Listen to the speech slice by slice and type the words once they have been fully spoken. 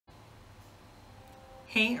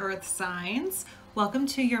Hey Earth signs, welcome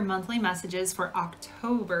to your monthly messages for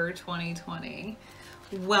October 2020.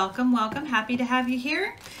 Welcome, welcome, happy to have you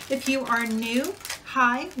here. If you are new,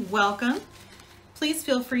 hi, welcome. Please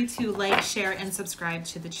feel free to like, share, and subscribe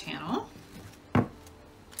to the channel. And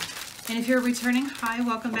if you're returning, hi,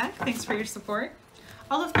 welcome back. Thanks for your support.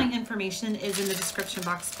 All of my information is in the description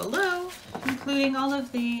box below, including all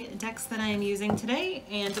of the decks that I am using today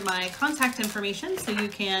and my contact information, so you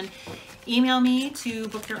can email me to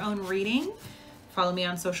book your own reading, follow me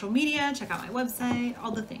on social media, check out my website,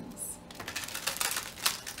 all the things.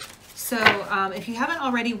 So if you haven't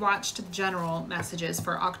already watched general messages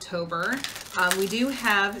for October, we do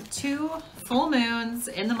have 2 full moons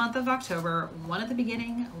in the month of October, one at the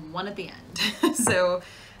beginning, one at the end. So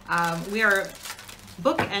we are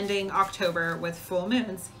book-ending October with full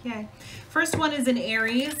moons. Yay. First one is in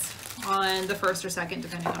Aries on the 1st or 2nd,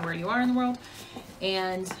 depending on where you are in the world.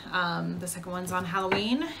 And the second one's on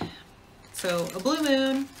Halloween. So a blue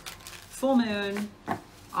moon, full moon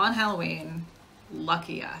on Halloween.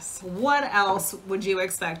 Lucky us. What else would you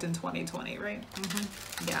expect in 2020, right?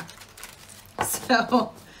 Yeah.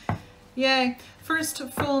 So, yay. First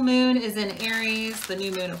full moon is in Aries. The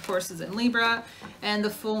new moon, of course, is in Libra. And the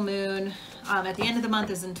full moon at the end of the month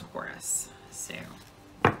is in Taurus. So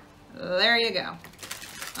there you go.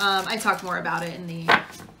 I talk more about it in the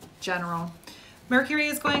general. Mercury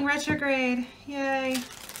is going retrograde. Yay.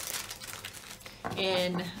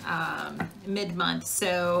 In mid-month.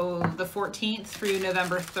 So the 14th through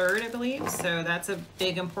November 3rd, I believe. So that's a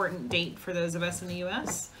big important date for those of us in the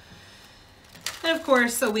US. And of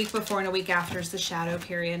course, a week before and a week after is the shadow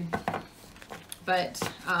period. But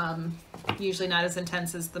usually not as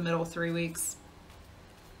intense as the middle 3 weeks.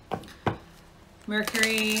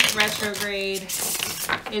 Mercury retrograde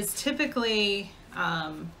is typically,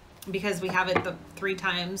 because we have it 3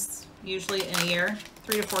 times, usually in a year,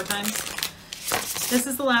 3 to 4 times. This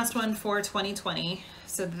is the last one for 2020,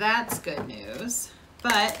 so that's good news.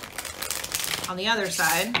 But on the other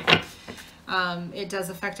side, it does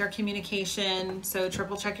affect our communication, so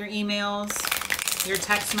triple check your emails, your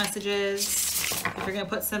text messages. If you're going to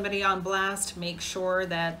put somebody on blast, make sure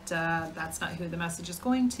that that's not who the message is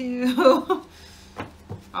going to.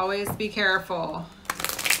 Always be careful.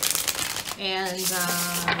 And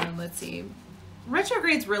let's see.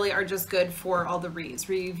 Retrogrades really are just good for all the re's.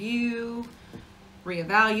 Review,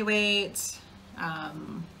 reevaluate,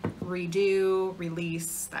 redo,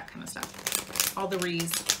 release, that kind of stuff. All the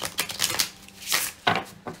re's.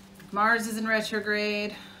 Mars is in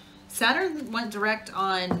retrograde. Saturn went direct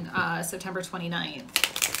on September 29th,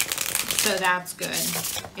 so that's good.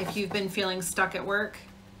 If you've been feeling stuck at work,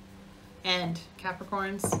 and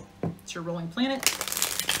Capricorns, it's your ruling planet,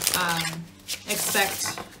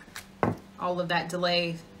 expect all of that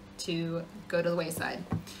delay to go to the wayside.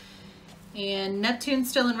 And Neptune's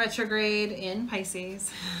still in retrograde in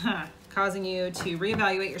Pisces, causing you to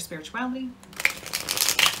reevaluate your spirituality.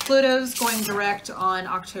 Pluto's going direct on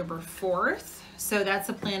October 4th. So that's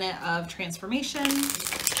a planet of transformation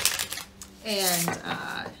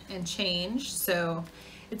and change. So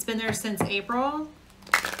it's been there since April.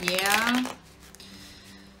 Yeah,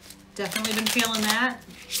 definitely been feeling that.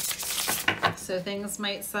 So things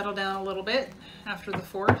might settle down a little bit after the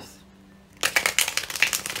 4th.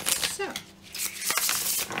 So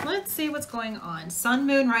let's see what's going on. Sun,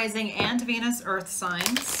 Moon, Rising, and Venus, Earth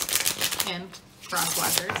signs and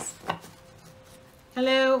crosswatchers.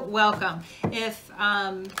 Hello, welcome. If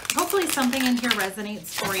hopefully something in here resonates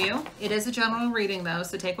for you. It is a general reading though,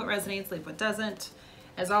 so take what resonates, leave what doesn't.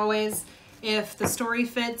 As always, if the story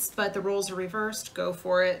fits but the roles are reversed, go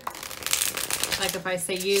for it. Like if I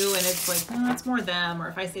say you and it's like, oh, that's more them, or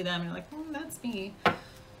if I say them and you're like, oh, that's me,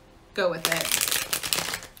 go with it.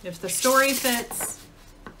 If the story fits,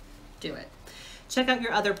 do it. Check out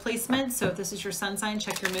your other placements. So if this is your sun sign,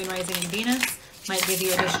 check your moon, rising, and Venus. Might give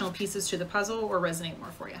you additional pieces to the puzzle or resonate more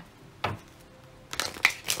for you.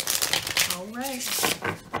 All right.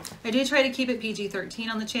 I do try to keep it PG-13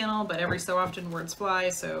 on the channel, but every so often words fly,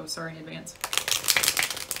 so sorry in advance.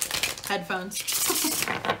 Headphones.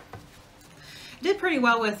 I did pretty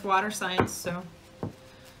well with water signs, so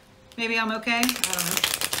maybe I'm okay. I don't know.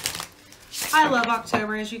 I love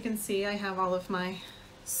October. As you can see, I have all of my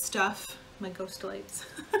stuff, my ghost lights.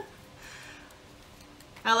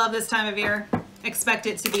 I love this time of year. Expect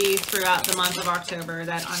it to be throughout the month of October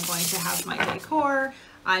that I'm going to have my decor.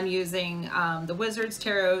 I'm using the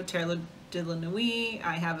WizardsTarot, Tarot de la Nuit.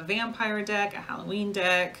 I have a vampire deck, a Halloween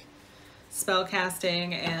deck,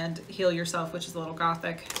 spellcasting, and Heal Yourself, which is a little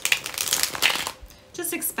gothic.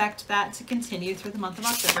 Just expect that to continue through the month of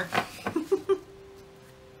October.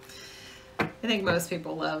 I think most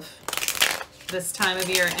people love this time of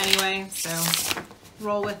year anyway, so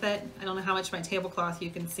roll with it. I don't know how much my tablecloth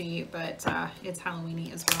you can see, but it's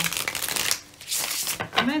Halloween-y as well.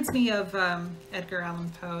 Reminds me of Edgar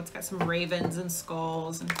Allan Poe. It's got some ravens and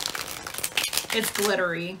skulls, and it's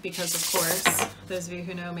glittery because, of course, those of you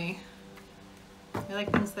who know me, I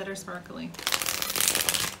like things that are sparkly.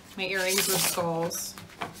 My earrings are skulls.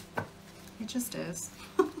 It just is.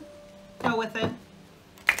 Go with it.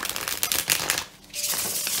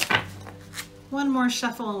 One more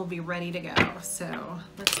shuffle and we'll be ready to go. So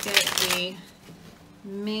let's get the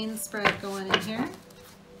main spread going in here.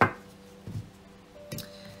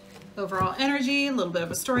 Overall energy, a little bit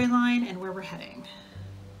of a storyline, and where we're heading.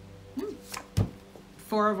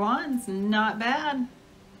 Four of Wands, not bad.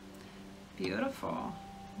 Beautiful.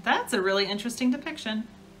 That's a really interesting depiction.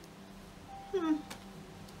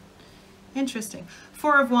 Interesting.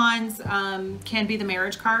 Four of Wands can be the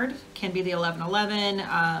marriage card, can be the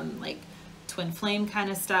 11-11, like twin flame kind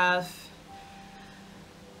of stuff.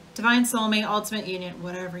 Divine soulmate, ultimate union,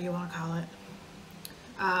 whatever you want to call it.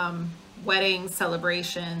 Weddings,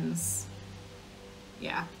 celebrations.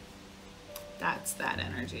 Yeah, that's that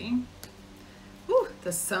energy. Ooh,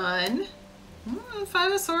 the Sun.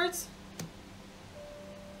 Five of Swords.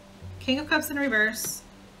 King of Cups in reverse.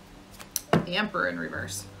 The Emperor in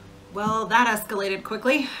reverse. Well, that escalated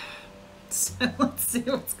quickly. So let's see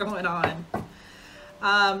what's going on.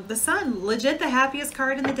 The Sun, legit the happiest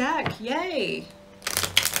card in the deck. Yay.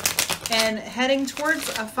 And heading towards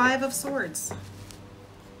a Five of Swords.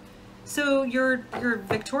 So you're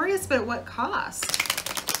victorious, but at what cost?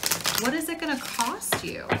 What is it going to cost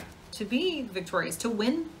you to be victorious, to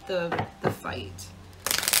win the fight?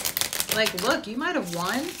 Like, look, you might have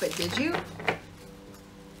won, but did you?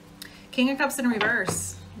 King of Cups in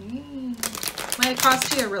reverse. Might have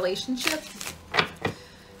cost you a relationship.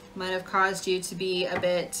 Might have caused you to be a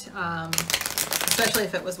bit, especially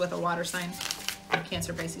if it was with a water sign,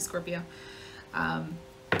 Cancer, Pisces, Scorpio.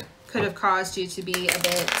 Could have caused you to be a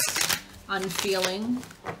bit unfeeling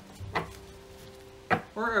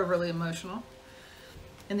or overly emotional.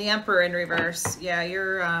 And the Emperor in reverse, yeah,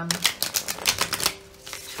 you're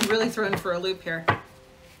really thrown for a loop here.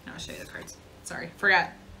 I'll show you the cards. Sorry,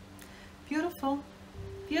 forgot. Beautiful,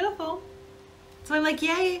 beautiful. So I'm like,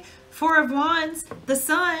 yay, Four of Wands, the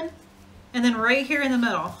Sun, and then right here in the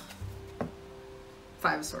middle,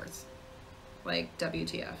 Five of Swords, like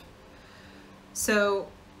WTF. So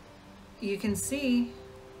you can see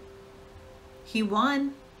he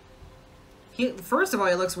won. First of all,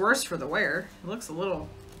 he looks worse for the wear. It looks a little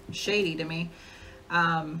shady to me.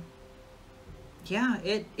 Yeah,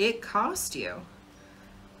 it cost you.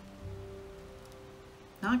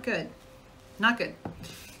 Not good. Not good.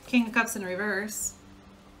 King of Cups in reverse.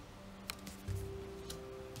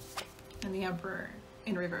 And the Emperor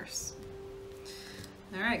in reverse.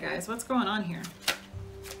 All right, guys, what's going on here?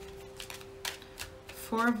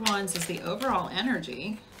 Four of Wands is the overall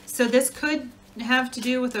energy. So this could have to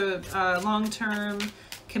do with a long-term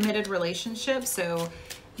committed relationship. So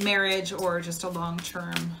marriage or just a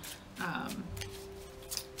long-term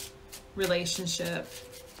relationship.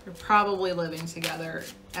 You're probably living together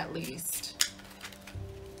at least.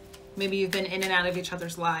 Maybe you've been in and out of each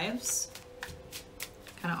other's lives,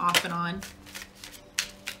 kind of off and on.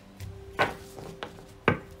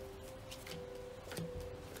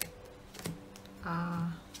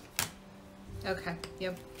 Okay,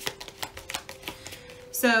 yep.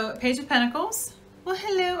 So, Page of Pentacles. Well,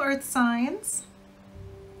 hello, Earth signs.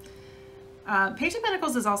 Page of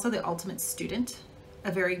Pentacles is also the ultimate student,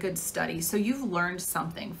 a very good study. So you've learned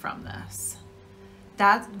something from this.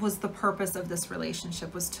 That was the purpose of this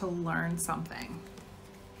relationship, was to learn something.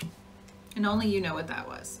 And only you know what that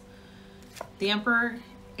was. The Emperor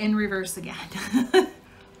in reverse again.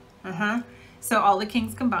 So all the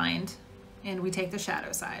kings combined, and we take the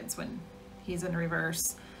shadow sides when he's in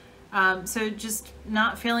reverse. So just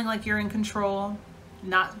not feeling like you're in control,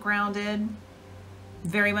 not grounded,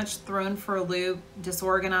 very much thrown for a loop,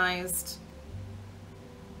 disorganized,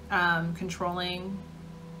 controlling,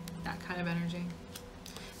 that kind of energy.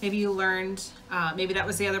 Maybe you learned, maybe that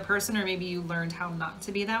was the other person, or maybe you learned how not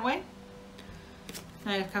to be that way.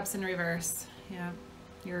 Knight of Cups in reverse. Yeah,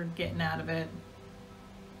 you're getting out of it.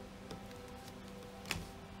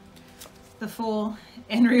 The Fool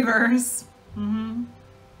in reverse.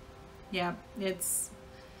 Yeah, it's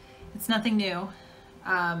nothing new.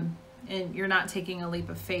 And you're not taking a leap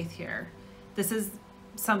of faith here. This is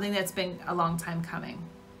something that's been a long time coming.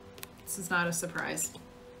 This is not a surprise.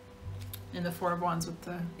 And the Four of Wands with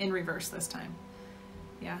the in reverse this time.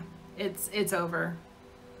 Yeah, it's over.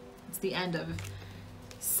 It's the end of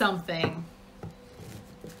something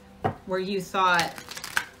where you thought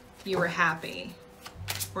you were happy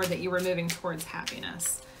or that you were moving towards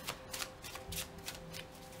happiness.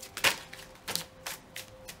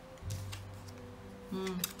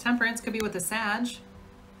 Temperance could be with a Sag.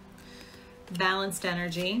 Balanced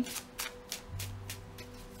energy.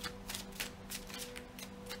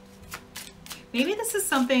 Maybe this is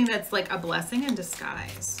something that's like a blessing in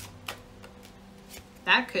disguise.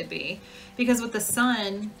 That could be. Because with the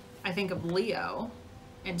Sun, I think of Leo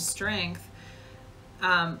and strength.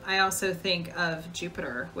 I also think of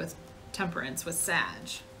Jupiter with temperance, with Sag.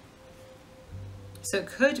 So it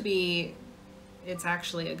could be, it's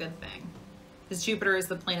actually a good thing. Because Jupiter is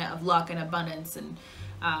the planet of luck and abundance and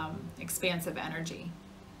expansive energy.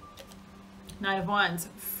 Nine of Wands,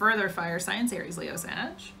 further fire signs, Aries, Leo,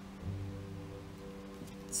 Sag.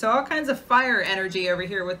 So all kinds of fire energy over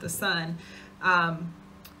here with the Sun.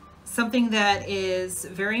 Something that is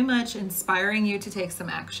very much inspiring you to take some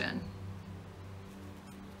action.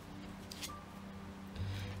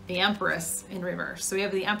 The Empress in reverse. So we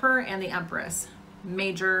have the Emperor and the Empress.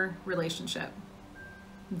 Major relationship.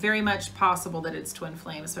 Very much possible that it's twin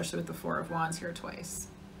flame, especially with the Four of Wands here twice.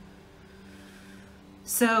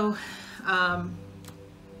 So,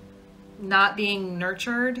 not being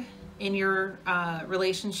nurtured in your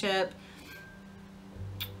relationship,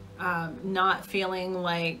 not feeling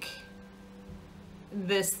like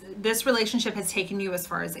this relationship has taken you as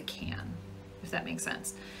far as it can, if that makes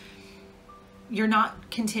sense. You're not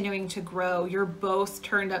continuing to grow. You're both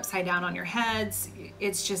turned upside down on your heads.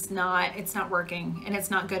 It's just not, it's not working, and it's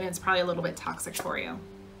not good, and it's probably a little bit toxic for you.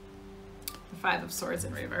 The Five of Swords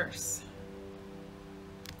in reverse.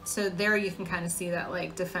 So there you can kind of see that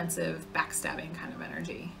like defensive, backstabbing kind of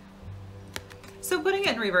energy. So putting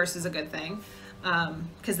it in reverse is a good thing,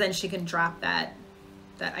 because then she can drop that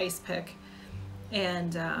ice pick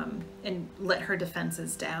and let her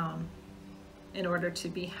defenses down in order to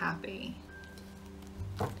be happy.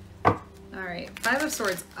 All right, Five of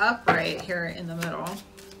Swords upright here in the middle.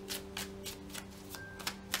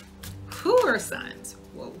 Who are signs?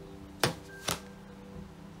 Whoa.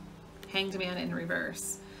 Hanged Man in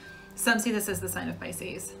reverse. Some see this as the sign of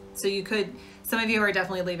Pisces. So you could, some of you are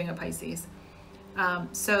definitely leaving a Pisces.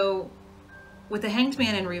 So with the Hanged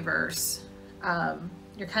Man in reverse,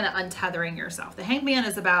 you're kind of untethering yourself. The Hanged Man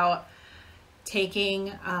is about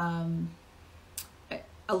taking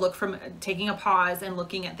taking a pause and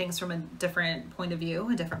looking at things from a different point of view,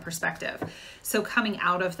 a different perspective. So coming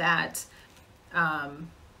out of that kind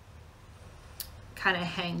of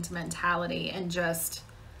hanged mentality and just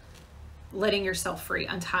letting yourself free,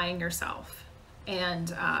 untying yourself,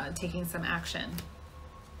 and taking some action.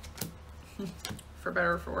 For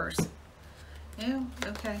better or for worse. Ew,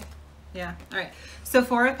 okay. Yeah, all right. So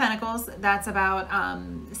Four of Pentacles, that's about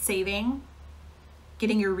saving,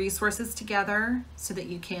 getting your resources together so that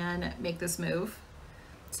you can make this move,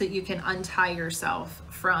 so that you can untie yourself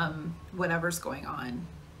from whatever's going on.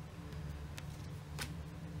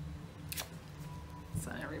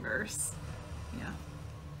 Sun in reverse. Yeah.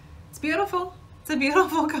 It's beautiful. It's a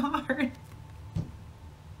beautiful card.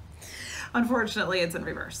 Unfortunately, it's in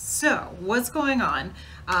reverse. So what's going on?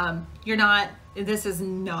 This is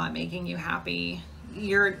not making you happy.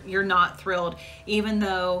 You're not thrilled, even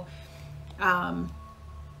though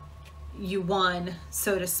you won,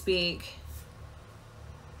 so to speak.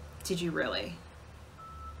 Did you really?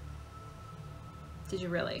 Did you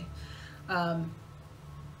really? Kind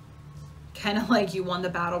of like you won the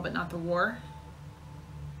battle, but not the war.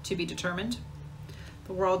 To be determined.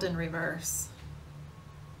 The World in reverse.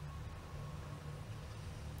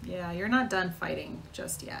 Yeah, you're not done fighting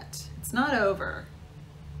just yet. It's not over.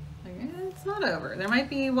 It's not over. There might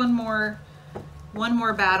be one more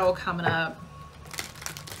battle coming up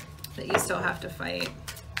that you still have to fight.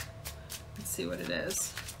 Let's see what it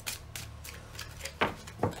is.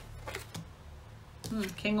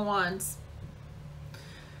 King of Wands.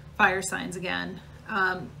 Fire signs again.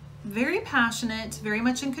 Very passionate, very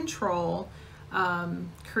much in control,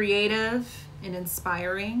 creative and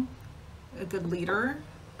inspiring, a good leader,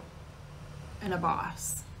 and a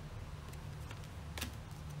boss.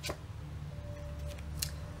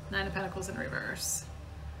 Nine of Pentacles in reverse.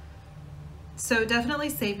 So definitely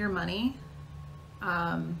save your money.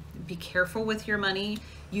 Be careful with your money.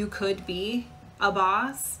 You could be a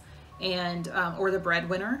boss and or the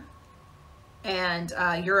breadwinner, and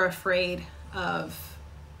you're afraid of.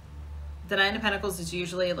 The Nine of Pentacles is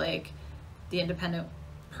usually like the independent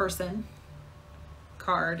person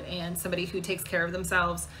card and somebody who takes care of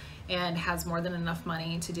themselves and has more than enough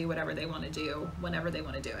money to do whatever they want to do whenever they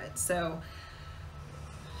want to do it. So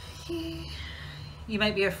you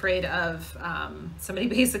might be afraid of somebody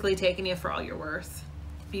basically taking you for all you're worth.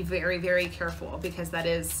 Be very, very careful, because that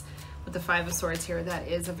is, with the Five of Swords here, that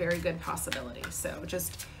is a very good possibility. So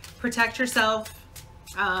just protect yourself,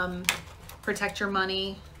 protect your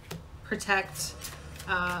money, protect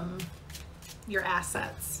your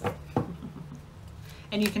assets.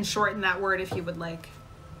 And you can shorten that word if you would like.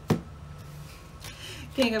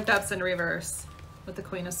 King of Cups in reverse with the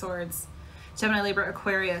Queen of Swords. Gemini, Libra,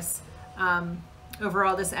 Aquarius.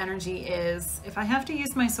 Overall, this energy is, if I have to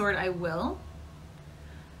use my sword, I will,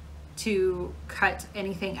 to cut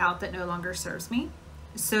anything out that no longer serves me.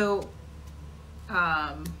 So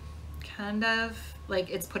kind of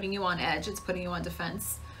like it's putting you on edge, it's putting you on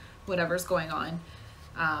defense, whatever's going on.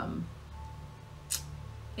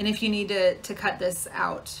 And if you need to cut this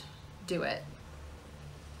out, do it.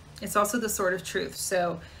 It's also the Sword of Truth.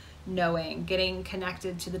 So knowing, getting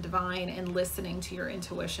connected to the divine and listening to your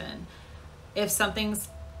intuition. If something's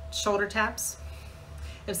shoulder taps,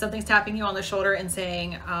 if something's tapping you on the shoulder and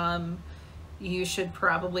saying, you should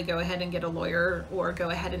probably go ahead and get a lawyer or go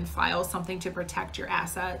ahead and file something to protect your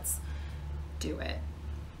assets, do it.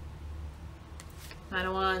 Nine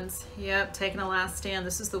of Wands, yep, taking a last stand.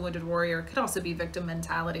 This is the Wounded Warrior. Could also be victim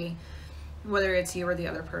mentality, whether it's you or the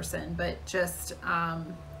other person, but just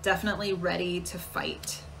definitely ready to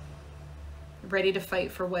fight. Ready to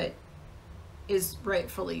fight for what is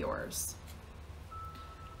rightfully yours.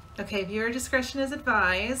 Okay, viewer discretion is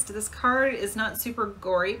advised. This card is not super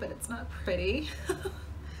gory, but it's not pretty.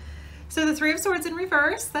 So the Three of Swords in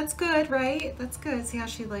reverse, that's good, right? That's good. See how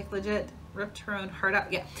she like legit ripped her own heart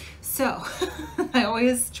out? Yeah. So I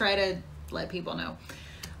always try to let people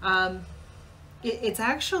know. It's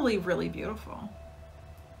actually really beautiful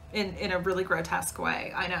in a really grotesque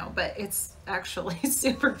way. I know, but it's actually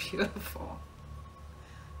super beautiful.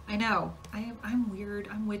 I know. I'm weird.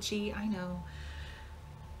 I'm witchy. I know.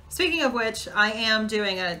 Speaking of which, I am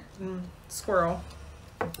doing a squirrel.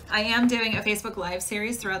 I am doing a Facebook Live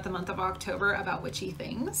series throughout the month of October about witchy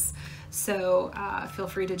things. So feel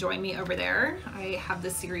free to join me over there. I have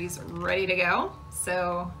this series ready to go.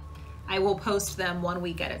 So I will post them 1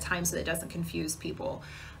 week at a time so that it doesn't confuse people.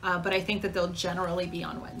 But I think that they'll generally be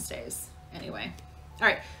on Wednesdays anyway. All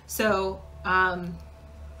right, so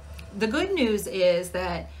the good news is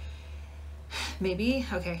that maybe,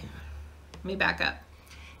 okay, let me back up.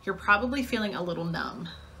 You're probably feeling a little numb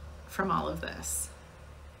from all of this.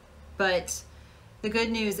 But the good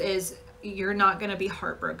news is you're not going to be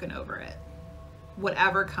heartbroken over it.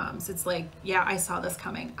 Whatever comes, it's like, yeah, I saw this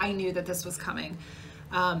coming. I knew that this was coming.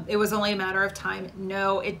 It was only a matter of time.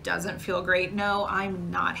 No, it doesn't feel great. No, I'm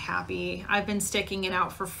not happy. I've been sticking it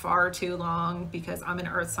out for far too long because I'm an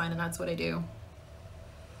earth sign and that's what I do.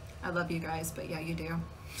 I love you guys, but yeah, you do.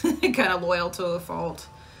 Kind of loyal to a fault.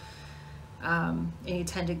 And you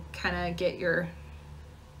tend to kind of get your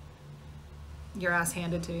ass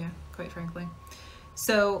handed to you, quite frankly.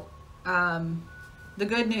 So the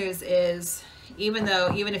good news is, even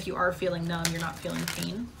if you are feeling numb, you're not feeling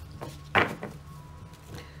pain.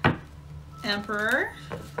 Emperor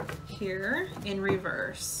here in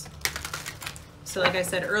reverse. So like I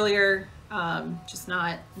said earlier, just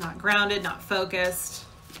not grounded, not focused,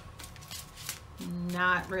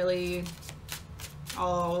 not really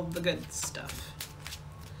all the good stuff.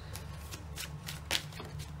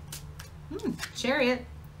 Chariot,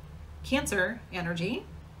 Cancer energy.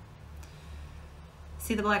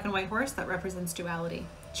 See the black and white horse? That represents duality,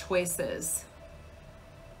 choices.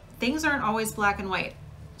 Things aren't always black and white.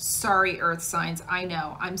 Sorry, earth signs. I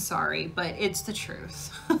know, I'm sorry, but it's the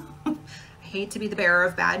truth. I hate to be the bearer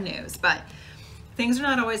of bad news, but things are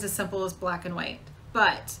not always as simple as black and white.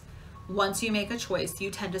 But once you make a choice, you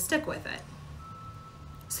tend to stick with it.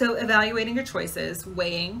 So evaluating your choices,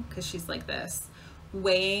 weighing, because she's like this,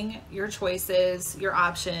 weighing your choices, your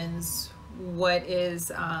options, what is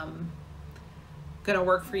going to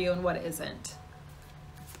work for you and what isn't.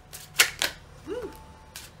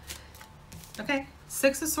 Okay,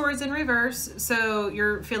 Six of Swords in reverse, so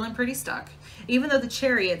you're feeling pretty stuck. Even though the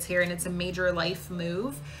Chariot's here and it's a major life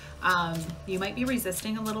move, you might be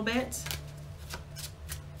resisting a little bit.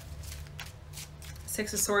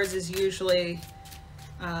 Six of Swords is usually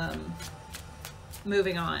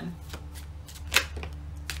moving on.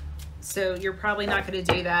 So you're probably not going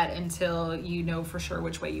to do that until you know for sure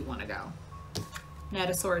which way you want to go. Knight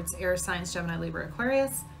of Swords, air signs, Gemini, Libra,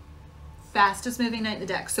 Aquarius. Fastest moving knight in the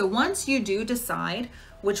deck. So once you do decide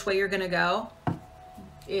which way you're going to go,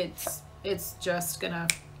 it's just going to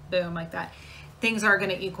boom like that. Things are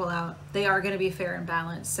going to equal out. They are going to be fair and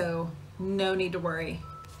balanced. So no need to worry.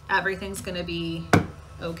 Everything's going to be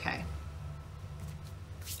okay.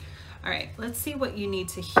 All right, let's see what you need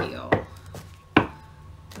to heal.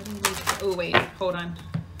 What do you need to, oh wait, hold on.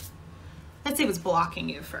 Let's see what's blocking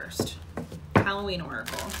you first. Halloween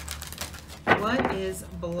Oracle. What is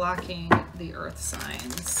blocking the earth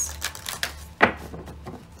signs?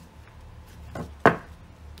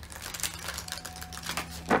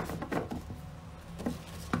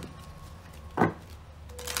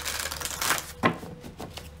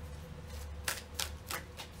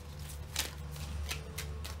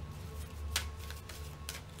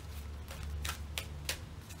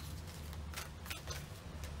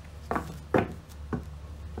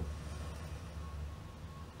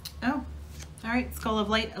 Oh, all right, Skull of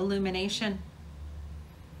Light, illumination.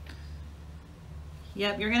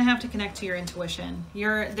 Yep, you're gonna have to connect to your intuition.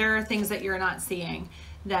 There are things that you're not seeing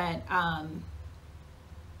that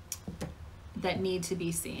that need to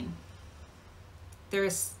be seen.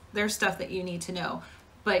 There's stuff that you need to know,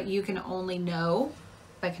 but you can only know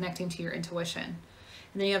by connecting to your intuition.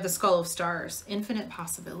 And then you have the Skull of Stars, infinite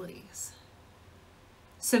possibilities.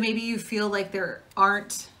 So maybe you feel like there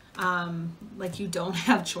aren't, like you don't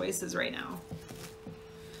have choices right now.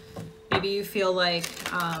 Maybe you feel like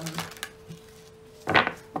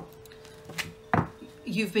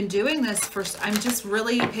you've been doing this for, I'm just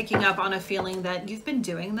really picking up on a feeling that you've been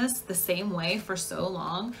doing this the same way for so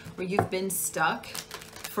long, where you've been stuck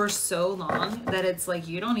for so long that it's like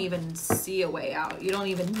you don't even see a way out. You don't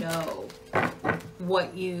even know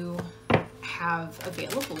what you have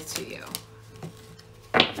available to you.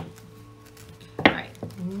 All right,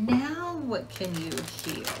 now what can you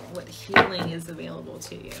heal? What healing is available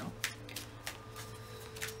to you?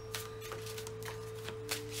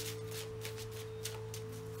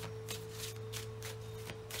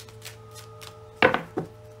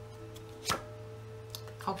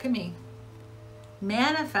 Alchemy.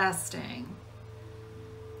 Manifesting.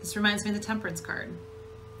 This reminds me of the Temperance card.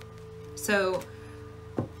 So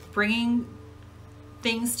bringing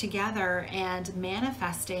things together and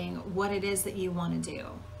manifesting what it is that you want to do.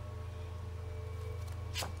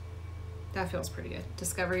 That feels pretty good.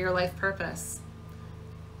 Discover your life purpose.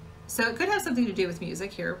 So it could have something to do with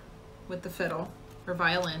music here, with the fiddle or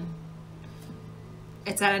violin.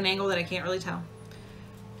 It's at an angle that I can't really tell.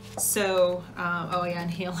 So, oh yeah,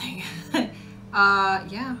 and healing.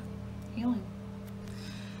 Yeah, healing.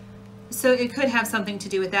 So it could have something to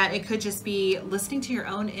do with that. It could just be listening to your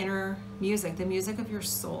own inner music, the music of your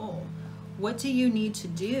soul. What do you need to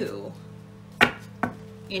do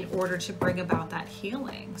in order to bring about that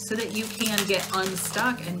healing so that you can get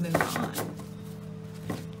unstuck and move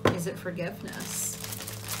on? Is it forgiveness?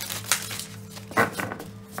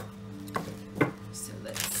 So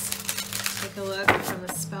let's take a look from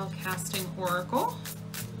the Spellcasting Oracle.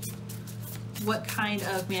 What kind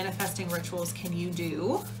of manifesting rituals can you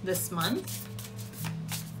do this month?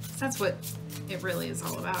 That's what it really is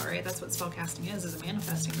all about, right? That's what spellcasting is a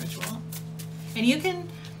manifesting ritual. And you can,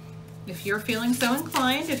 if you're feeling so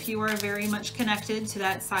inclined, if you are very much connected to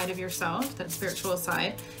that side of yourself, that spiritual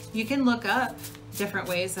side, you can look up different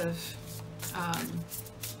ways of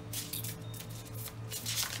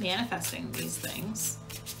manifesting these things.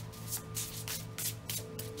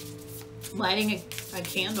 Lighting a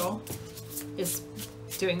candle is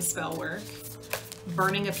doing spell work.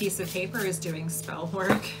 Burning a piece of paper is doing spell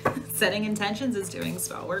work. Setting intentions is doing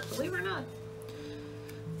spell work, believe it or not.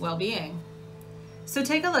 Well-being. So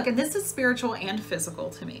take a look, and this is spiritual and physical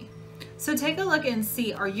to me. So take a look and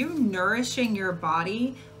see, are you nourishing your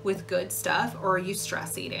body with good stuff, or are you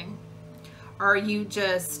stress eating? Are you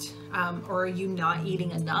just, or are you not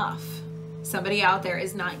eating enough? Somebody out there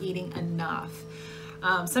is not eating enough.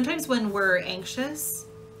 Sometimes when we're anxious,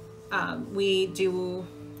 we do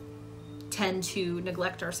tend to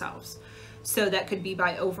neglect ourselves. So that could be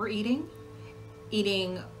by overeating,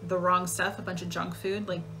 eating the wrong stuff, a bunch of junk food,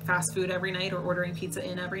 like fast food every night, or ordering pizza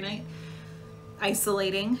in every night.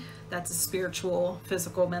 Isolating, that's a spiritual,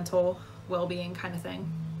 physical, mental well-being kind of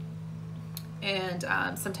thing. And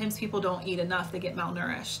sometimes people don't eat enough, they get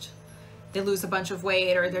malnourished. They lose a bunch of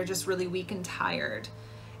weight, or they're just really weak and tired.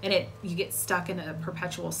 And you get stuck in a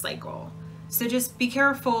perpetual cycle. So just be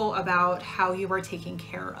careful about how you are taking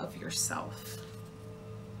care of yourself.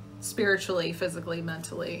 Spiritually, physically,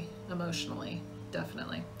 mentally, emotionally,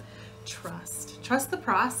 definitely. Trust. Trust the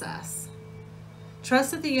process.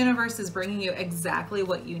 Trust that the universe is bringing you exactly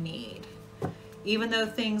what you need. Even though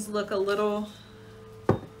things look a little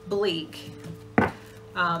bleak,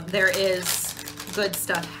 there is good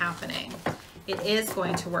stuff happening. It is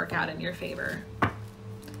going to work out in your favor.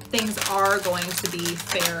 Things are going to be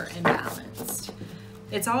fair and balanced.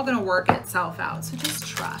 It's all going to work itself out, so just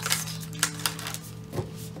trust.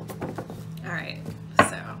 All right,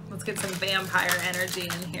 so let's Let's get some vampire energy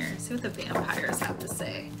in here. See what the vampires have to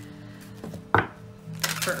say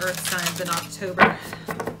for earth signs in October.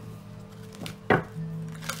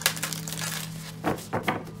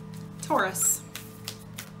 Taurus.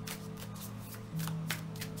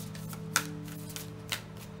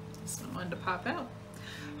 This one wanted to pop out.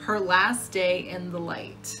 Her last day in the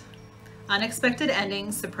light. Unexpected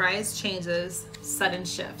endings, surprise changes, sudden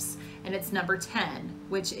shifts. And it's number 10,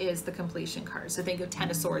 which is the completion card. So think of 10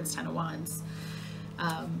 of Swords, 10 of Wands.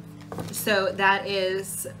 So that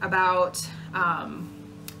is about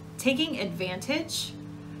taking advantage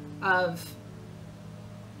of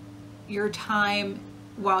your time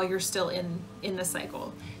while you're still in the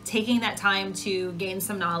cycle. Taking that time to gain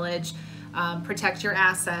some knowledge, protect your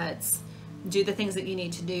assets, do the things that you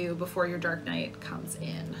need to do before your dark night comes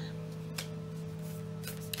in.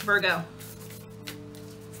 Virgo.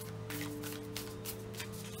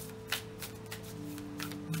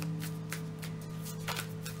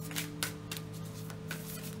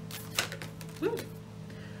 Woo.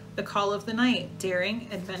 The call of the night, daring,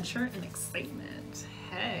 adventure, and excitement.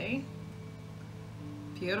 Hey.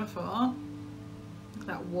 Beautiful. Look at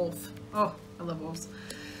that wolf. Oh, I love wolves.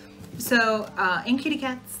 So, and kitty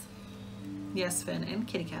cats. Yes, Finn, and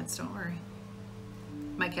kitty cats, don't worry.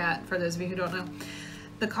 My cat, for those of you who don't know.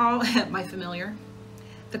 The call, my familiar.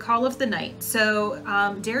 The call of the night. So,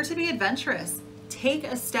 dare to be adventurous. Take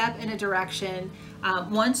a step in a direction.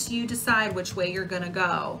 Once you decide which way you're gonna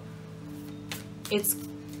go,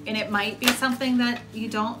 and it might be something that you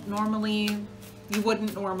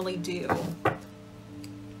wouldn't normally do.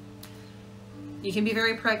 You can be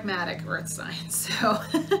very pragmatic, earth signs. So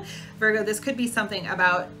Virgo, this could be something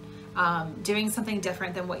about doing something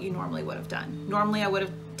different than what you normally would have done. Normally I would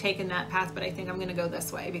have taken that path, but I think I'm gonna go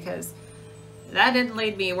this way because that didn't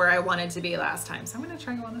lead me where I wanted to be last time. So I'm gonna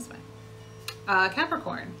try going this way.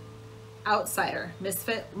 Capricorn, outsider,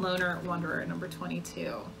 misfit, loner, wanderer, number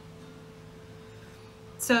 22.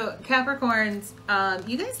 So Capricorns,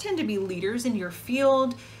 you guys tend to be leaders in your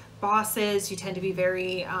field, bosses. You tend to be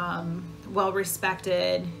very well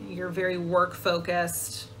respected. You're very work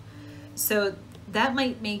focused. So that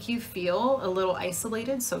might make you feel a little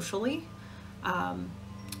isolated socially.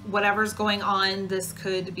 Whatever's going on, this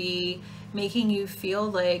could be making you feel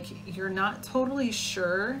like you're not totally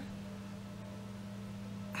sure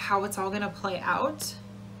how it's all going to play out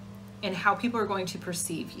and how people are going to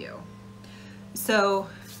perceive you. So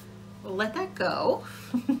let that go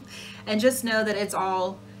and just know that it's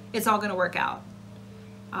all going to work out.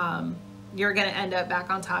 You're going to end up back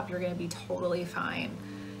on top. You're going to be totally fine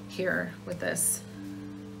here with this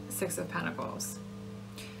Six of Pentacles.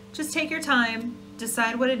 Just take your time,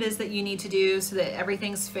 decide what it is that you need to do so that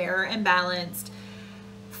everything's fair and balanced.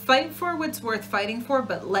 Fight for what's worth fighting for,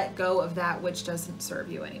 but let go of that which doesn't serve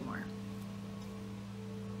you anymore.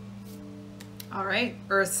 All right,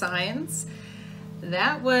 earth signs.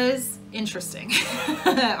 That was interesting.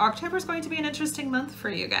 October is going to be an interesting month for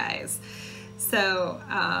you guys. So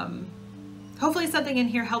hopefully something in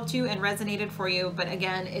here helped you and resonated for you. But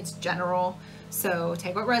again, it's general. So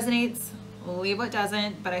take what resonates, leave what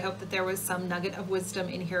doesn't. But I hope that there was some nugget of wisdom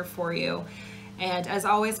in here for you. And as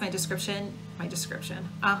always, my information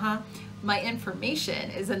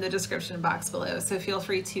is in the description box below. So feel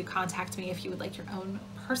free to contact me if you would like your own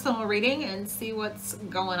personal reading and see what's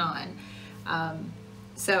going on.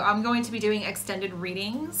 So I'm going to be doing extended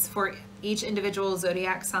readings for each individual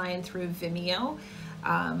zodiac sign through Vimeo.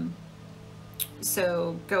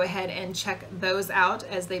 So go ahead and check those out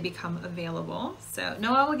as they become available. So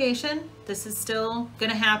no obligation. This is still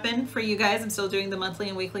going to happen for you guys. I'm still doing the monthly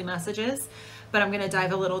and weekly messages, but I'm going to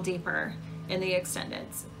dive a little deeper in the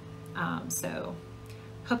extendeds. So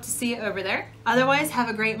hope to see you over there. Otherwise, have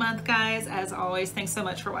a great month, guys. As always, thanks so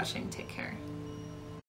much for watching. Take care.